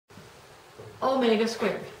omega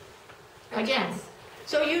squared. Again.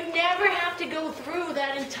 So you never have to go through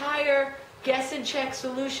that entire guess and check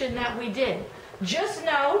solution that we did. Just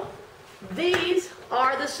know these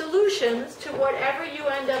are the solutions to whatever you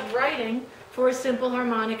end up writing for a simple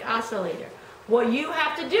harmonic oscillator. What you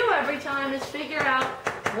have to do every time is figure out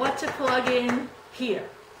what to plug in here.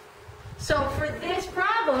 So for this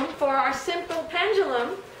problem, for our simple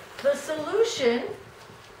pendulum, the solution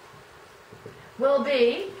will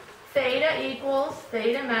be theta equals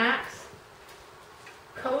theta max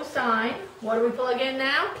cosine. What do we plug in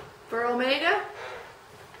now for omega?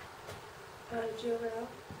 G over L.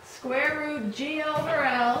 Square root G over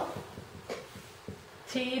L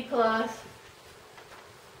T plus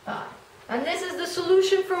 5. And this is the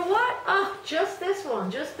solution for what? Oh, just this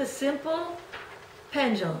one, just the simple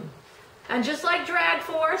pendulum. And just like drag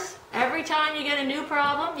force, every time you get a new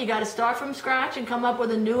problem, you got to start from scratch and come up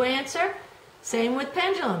with a new answer. Same with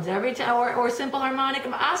pendulums, every time, or simple harmonic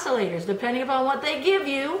oscillators. Depending upon what they give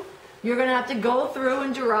you, you're going to have to go through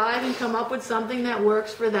and derive and come up with something that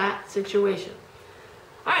works for that situation.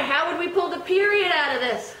 All right, how would we pull the period out of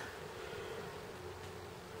this?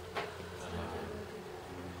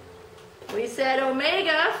 We said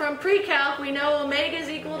omega from pre-calc. We know omega is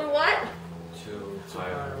equal to what?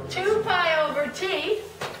 2 pi over t.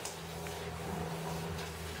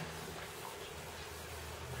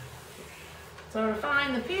 So to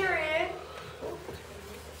find the period,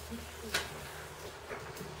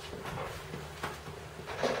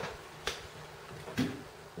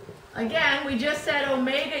 again, we just said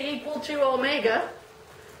omega equal to omega.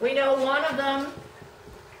 We know one of them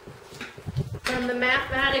from the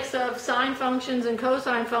mathematics of sine functions and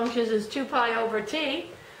cosine functions is 2 pi over t.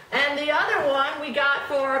 And the other one we got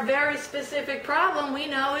for a very specific problem we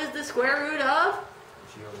know is the square root of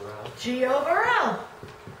G over L.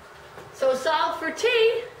 So solve for t,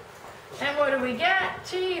 and what do we get?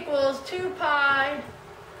 T equals 2 pi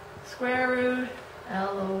square root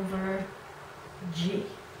L over G,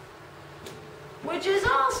 which is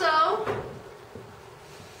also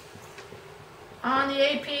on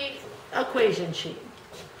the AP equation sheet.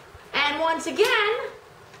 And once again,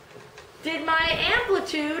 did my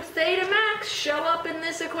amplitude, theta max, show up in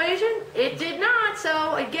this equation? It did not,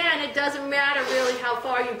 so again, it doesn't matter really how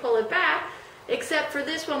far you pull it back, except for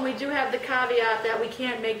this one we do have the caveat that we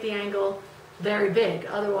can't make the angle very big,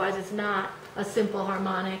 otherwise it's not a simple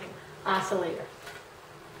harmonic oscillator.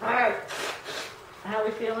 All right, how are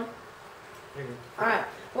we feeling? All right,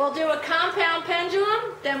 we'll do a compound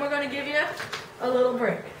pendulum, then we're going to give you a little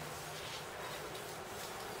break.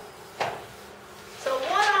 So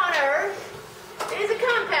what on earth is a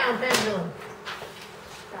compound pendulum?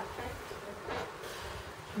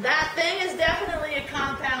 That thing is definitely a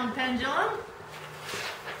compound pendulum.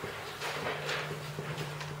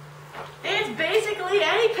 It's basically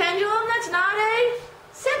any pendulum that's not a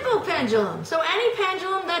simple pendulum. So any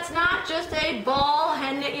pendulum that's not just a ball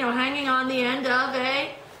hanging on the end of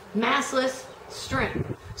a massless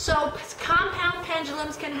string. So compound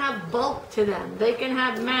pendulums can have bulk to them. They can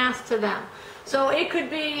have mass to them. So it could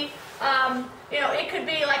be, it could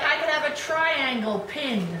be like I could have a triangle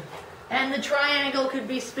pinned, and the triangle could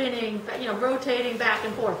be spinning, rotating back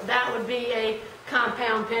and forth. That would be a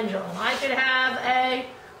compound pendulum. I could have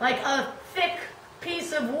a thick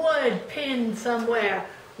piece of wood pinned somewhere,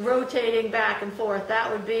 rotating back and forth. That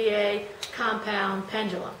would be a compound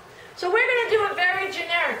pendulum. So we're going to do a very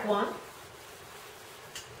generic one.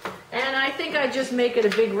 And I think I just make it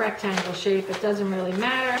a big rectangle shape. It doesn't really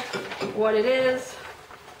matter what it is.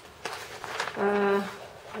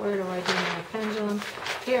 Where do I do my pendulum?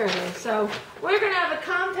 Here it is. So we're going to have a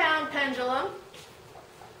compound pendulum.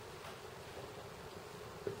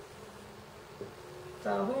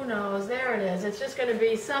 So who knows? There it is. It's just going to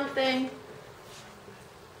be something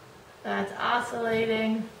that's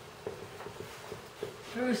oscillating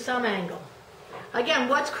through some angle. Again,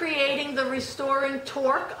 what's creating the restoring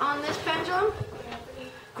torque on this pendulum?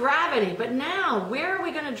 Gravity. But now, where are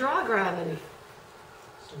we going to draw gravity?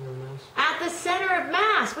 At the center of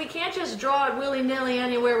mass. We can't just draw it willy-nilly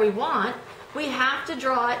anywhere we want. We have to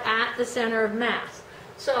draw it at the center of mass.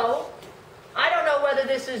 So, I don't know whether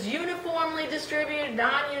this is uniformly distributed,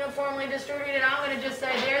 non-uniformly distributed. I'm going to just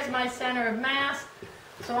say, there's my center of mass.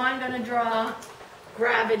 So I'm going to draw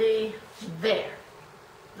gravity there.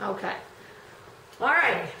 Okay. All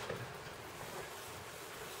right.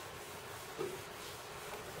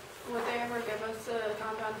 Would they ever give us a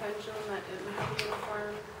compound pendulum that didn't have a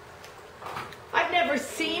uniform? I've never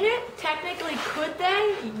seen it. Technically, could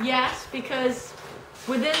they? Yes, because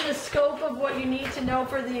within the scope of what you need to know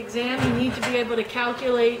for the exam, you need to be able to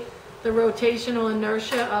calculate the rotational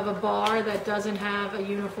inertia of a bar that doesn't have a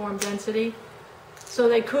uniform density. So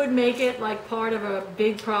they could make it like part of a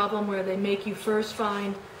big problem where they make you first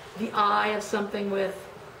find the eye of something with,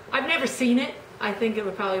 I've never seen it. I think it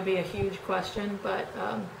would probably be a huge question, but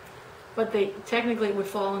they technically it would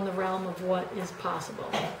fall in the realm of what is possible.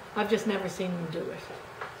 I've just never seen them do it.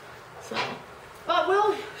 So, but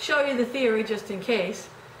we'll show you the theory just in case,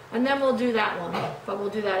 and then we'll do that one. But we'll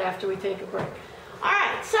do that after we take a break. All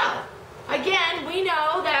right. So again, we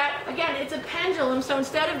know that again it's a pendulum. So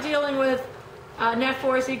instead of dealing with net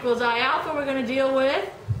force equals I alpha, we're going to deal with.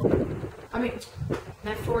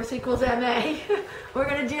 Net force equals ma. We're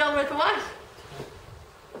going to deal with what?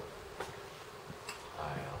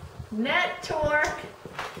 Net torque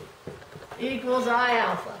equals I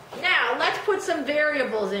alpha. Now, let's put some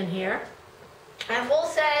variables in here. And we'll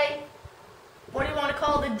say, what do you want to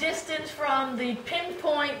call the distance from the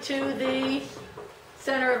pinpoint to the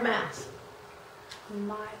center of mass?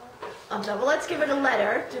 Mile. No, well, let's give it a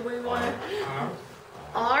letter. Do we want to?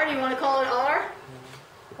 R. Do you want to call it R?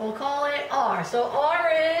 We'll call it R. So R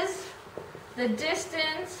is the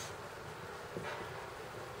distance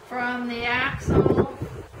from the axle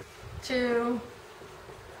to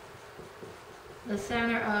the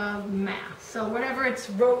center of mass. So whatever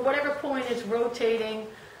point it's rotating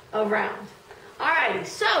around. Alrighty,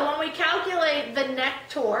 so when we calculate the net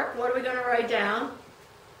torque, what are we going to write down?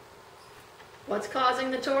 What's causing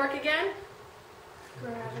the torque again?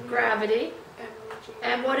 Gravity.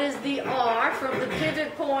 And what is the R from the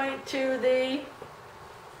pivot point to the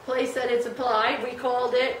place that it's applied? We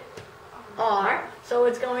called it R. So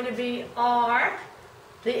it's going to be R.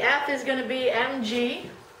 The F is going to be mg.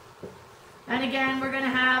 And again, we're going to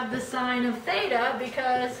have the sine of theta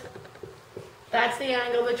because that's the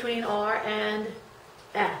angle between R and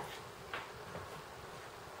F.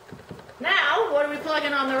 Now, what are we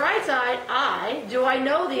plugging on the right side? I. Do I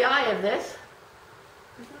know the I of this?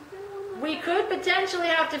 We could potentially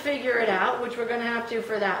have to figure it out, which we're going to have to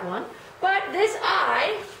for that one. But this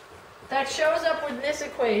I that shows up with this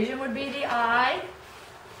equation would be the I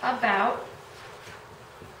about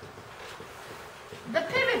the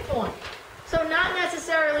pivot point. So not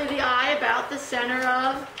necessarily the I about the center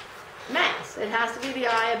of mass. It has to be the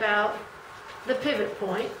I about the pivot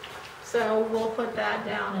point. So we'll put that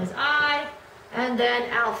down as I and then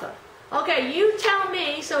alpha. Okay, you tell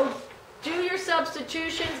me, so do your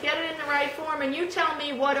substitutions, get it in the right form, and you tell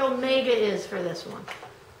me what omega is for this one.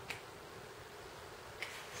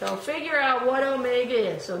 So figure out what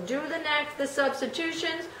omega is. So do the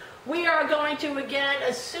substitutions. We are going to again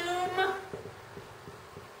assume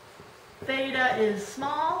theta is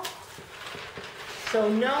small. So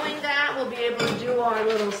knowing that, we'll be able to do our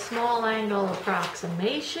little small angle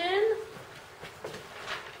approximation.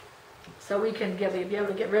 So we can be able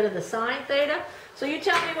to get rid of the sine theta. So you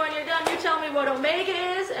tell me when you're done, you tell me what omega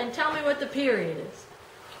is and tell me what the period is.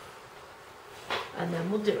 And then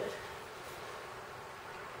we'll do it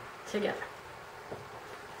together.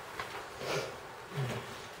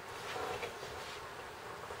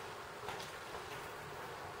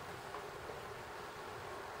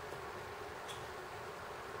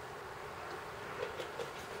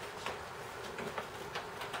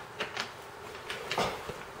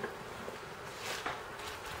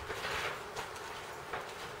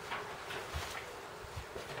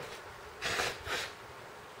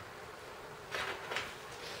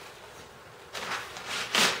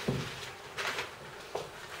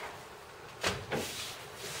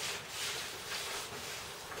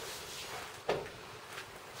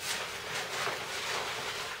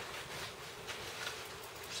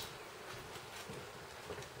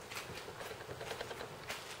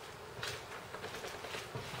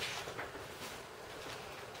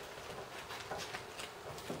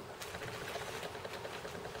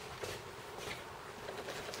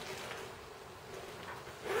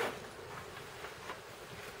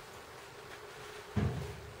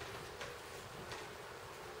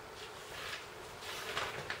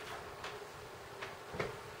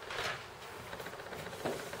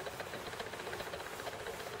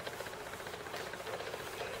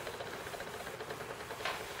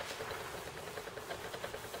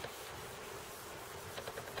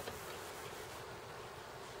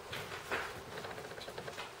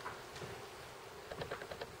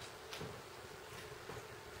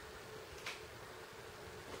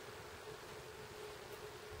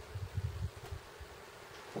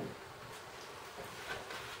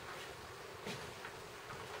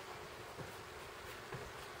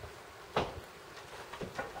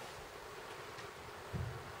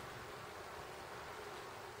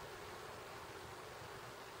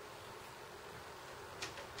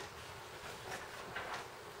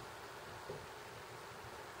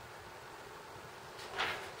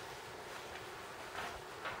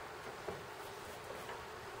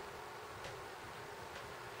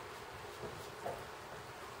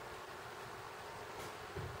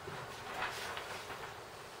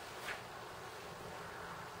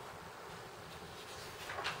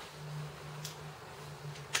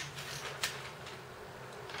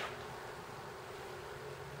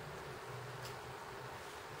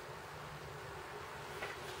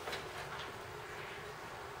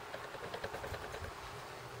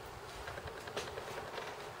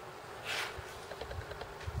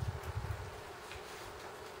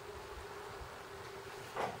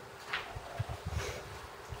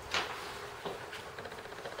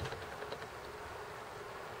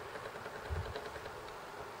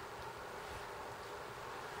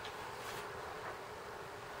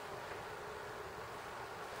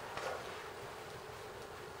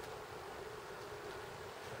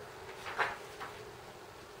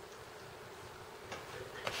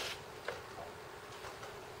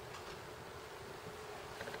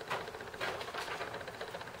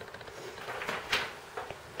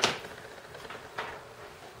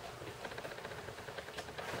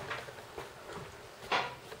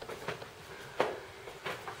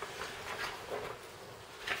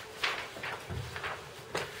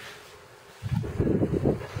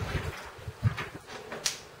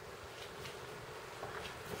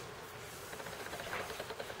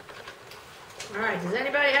 All right, does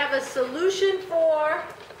anybody have a solution for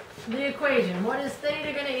the equation? What is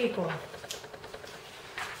theta going to equal?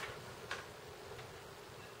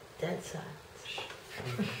 Dead silence.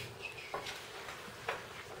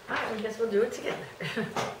 All right, I guess we'll do it together.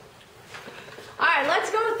 All right,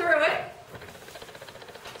 let's go through it.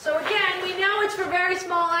 So again, we know it's for very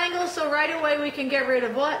small angles, so right away we can get rid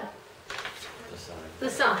of what? The sign. The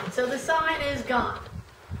sign. So the sign is gone.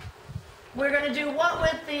 We're going to do what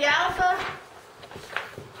with the alpha?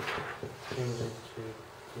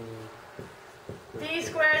 D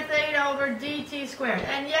squared theta over dt squared.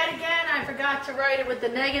 And yet again, I forgot to write it with the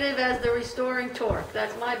negative as the restoring torque.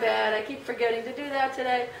 That's my bad. I keep forgetting to do that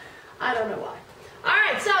today. I don't know why. All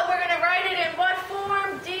right, so we're going to write it in what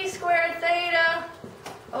form? D squared theta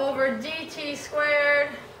over dt squared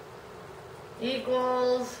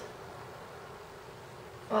equals,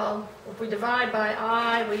 well, if we divide by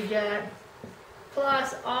I, we get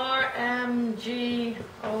plus RMG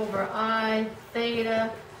over I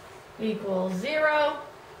theta equals 0.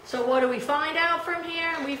 So what do we find out from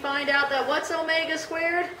here? We find out that what's omega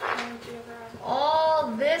squared?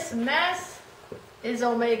 All this mess is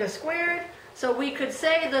omega squared. So we could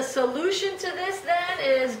say the solution to this then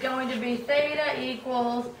is going to be theta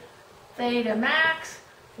equals theta max.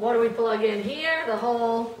 What do we plug in here? The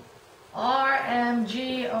whole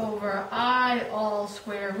RMG over I all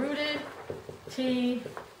square rooted T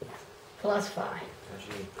plus phi.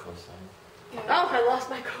 Actually, cosine. Yeah. Oh, I lost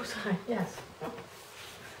my cosine. Yes.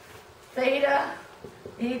 Theta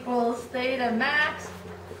equals theta max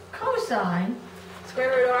cosine square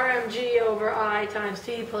root RMG over I times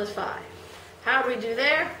T plus phi. How do we do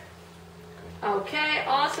there? Okay,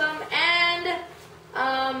 awesome. And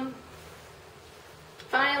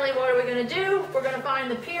finally, what are we going to do? We're going to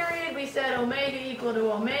find the period. We said omega equal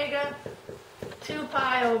to omega. 2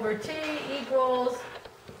 pi over t equals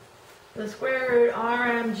the square root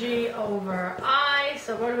RMG over I.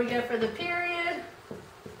 So what do we get for the period?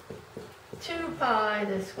 2 pi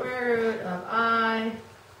the square root of I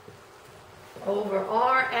over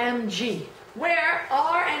RMG, where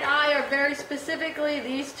R and I are very specifically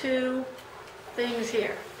these two things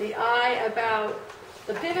here. The I about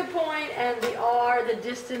the pivot point and the R, the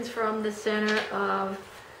distance from the center of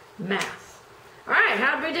mass. All right,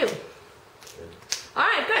 how did we do? All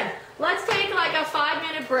right, good. Let's take like a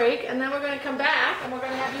 5-minute break, and then we're going to come back, and we're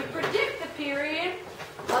going to have you predict the period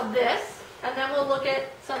of this, and then we'll look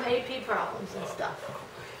at some AP problems and stuff.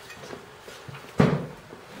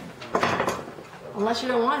 Unless you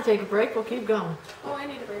don't want to take a break, we'll keep going. Oh, I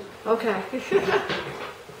need a break. Okay.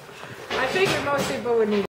 I figured most people would need